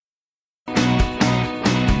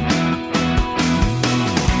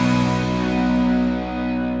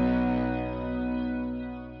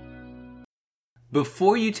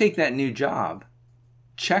Before you take that new job,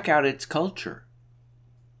 check out its culture.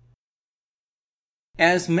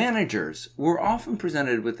 As managers, we're often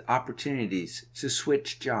presented with opportunities to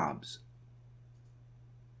switch jobs.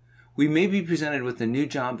 We may be presented with a new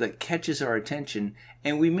job that catches our attention,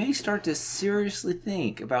 and we may start to seriously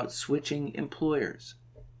think about switching employers.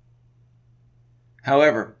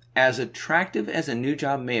 However, as attractive as a new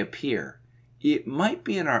job may appear, it might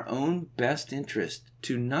be in our own best interest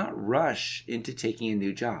to not rush into taking a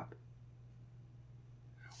new job.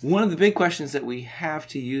 One of the big questions that we have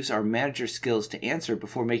to use our manager skills to answer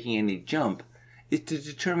before making any jump is to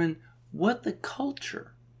determine what the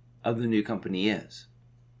culture of the new company is.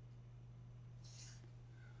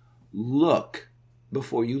 Look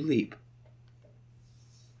before you leap.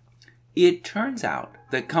 It turns out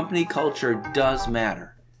that company culture does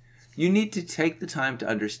matter. You need to take the time to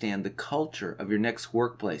understand the culture of your next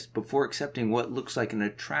workplace before accepting what looks like an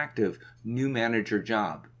attractive new manager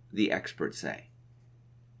job, the experts say.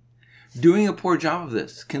 Doing a poor job of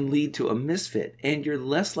this can lead to a misfit, and you're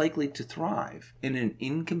less likely to thrive in an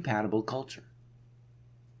incompatible culture.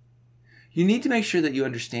 You need to make sure that you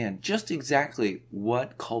understand just exactly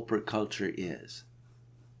what corporate culture is.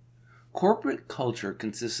 Corporate culture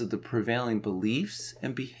consists of the prevailing beliefs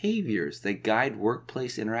and behaviors that guide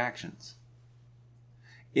workplace interactions.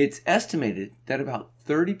 It's estimated that about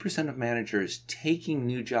 30% of managers taking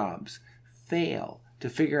new jobs fail to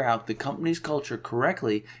figure out the company's culture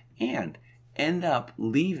correctly and end up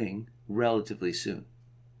leaving relatively soon.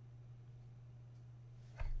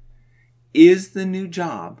 Is the new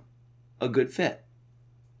job a good fit?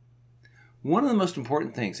 One of the most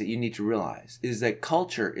important things that you need to realize is that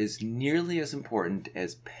culture is nearly as important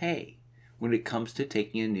as pay when it comes to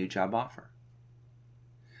taking a new job offer.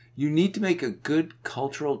 You need to make a good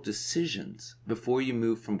cultural decisions before you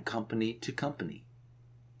move from company to company.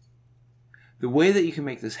 The way that you can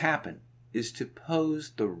make this happen is to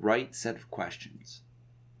pose the right set of questions.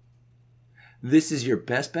 This is your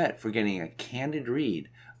best bet for getting a candid read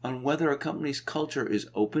on whether a company's culture is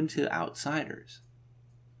open to outsiders.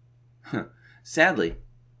 Sadly,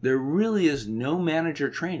 there really is no manager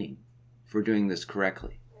training for doing this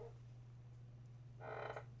correctly.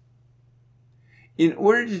 In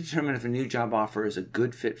order to determine if a new job offer is a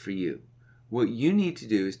good fit for you, what you need to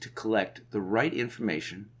do is to collect the right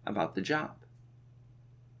information about the job.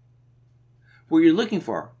 What you're looking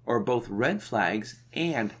for are both red flags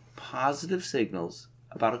and positive signals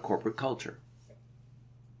about a corporate culture.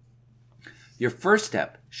 Your first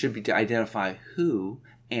step should be to identify who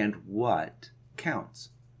and what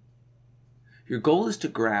counts. Your goal is to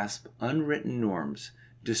grasp unwritten norms,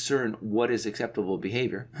 discern what is acceptable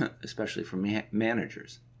behavior, especially for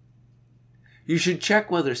managers. You should check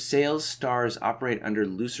whether sales stars operate under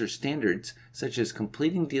looser standards, such as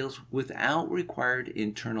completing deals without required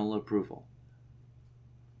internal approval.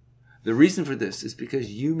 The reason for this is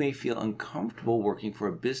because you may feel uncomfortable working for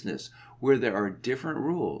a business where there are different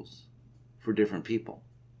rules for different people.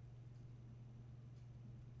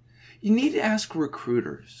 You need to ask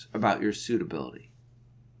recruiters about your suitability.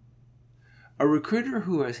 A recruiter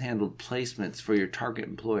who has handled placements for your target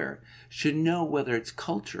employer should know whether its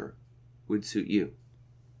culture would suit you.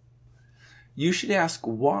 You should ask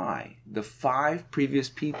why the 5 previous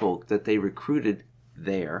people that they recruited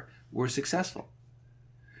there were successful.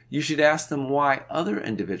 You should ask them why other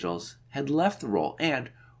individuals had left the role and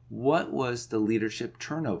what was the leadership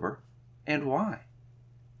turnover and why.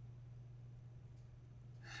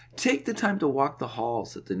 Take the time to walk the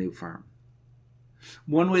halls at the new firm.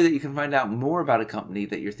 One way that you can find out more about a company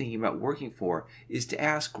that you're thinking about working for is to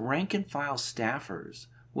ask rank and file staffers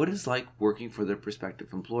what it's like working for their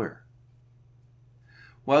prospective employer.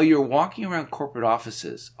 While you're walking around corporate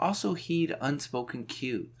offices, also heed unspoken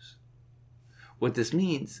cues. What this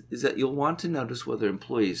means is that you'll want to notice whether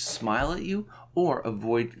employees smile at you or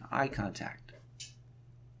avoid eye contact.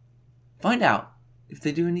 Find out if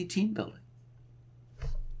they do any team building.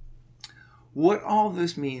 What all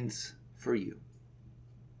this means for you.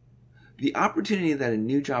 The opportunity that a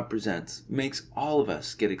new job presents makes all of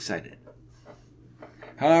us get excited.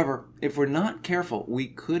 However, if we're not careful, we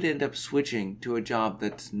could end up switching to a job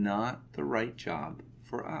that's not the right job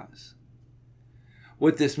for us.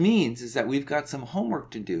 What this means is that we've got some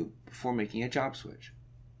homework to do before making a job switch.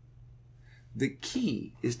 The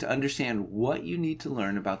key is to understand what you need to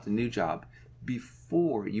learn about the new job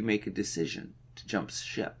before you make a decision to jump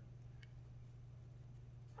ship.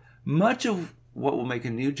 Much of what will make a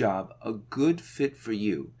new job a good fit for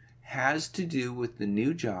you has to do with the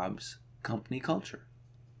new job's company culture.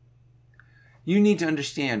 You need to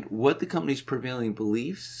understand what the company's prevailing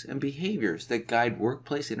beliefs and behaviors that guide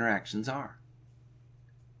workplace interactions are.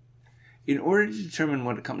 In order to determine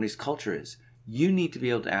what a company's culture is, you need to be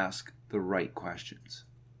able to ask the right questions.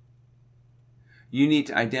 You need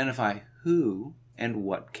to identify who and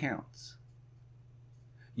what counts.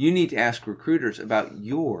 You need to ask recruiters about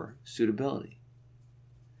your suitability.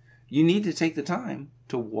 You need to take the time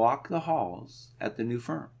to walk the halls at the new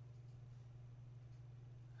firm.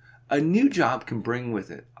 A new job can bring with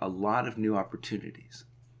it a lot of new opportunities.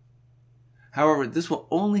 However, this will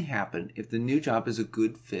only happen if the new job is a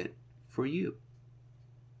good fit for you.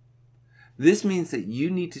 This means that you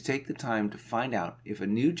need to take the time to find out if a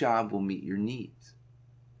new job will meet your needs.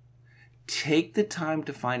 Take the time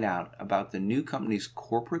to find out about the new company's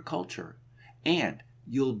corporate culture, and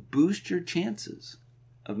you'll boost your chances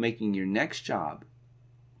of making your next job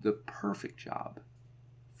the perfect job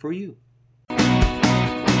for you.